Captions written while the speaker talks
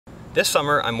This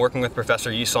summer, I'm working with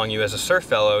Professor Yisong Yu as a SURF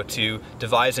fellow to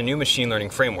devise a new machine learning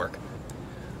framework.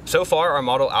 So far, our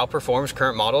model outperforms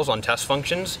current models on test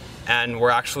functions, and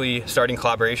we're actually starting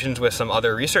collaborations with some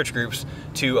other research groups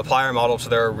to apply our model to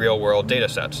their real-world data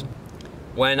sets.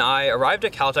 When I arrived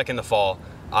at Caltech in the fall,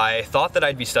 I thought that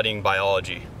I'd be studying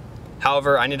biology.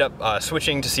 However, I ended up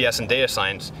switching to CS and data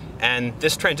science, and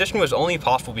this transition was only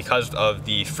possible because of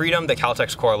the freedom that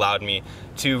Caltech's core allowed me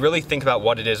to really think about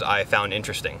what it is I found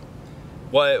interesting.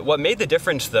 What made the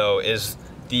difference, though, is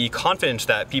the confidence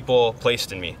that people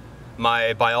placed in me.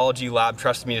 My biology lab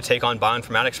trusted me to take on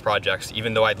bioinformatics projects,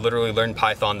 even though I'd literally learned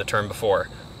Python the term before.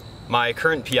 My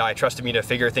current PI trusted me to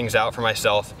figure things out for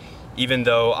myself, even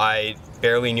though I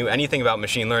barely knew anything about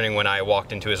machine learning when I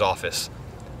walked into his office.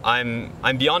 I'm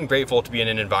beyond grateful to be in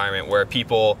an environment where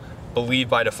people believe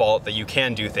by default that you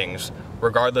can do things,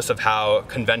 regardless of how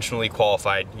conventionally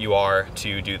qualified you are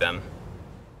to do them.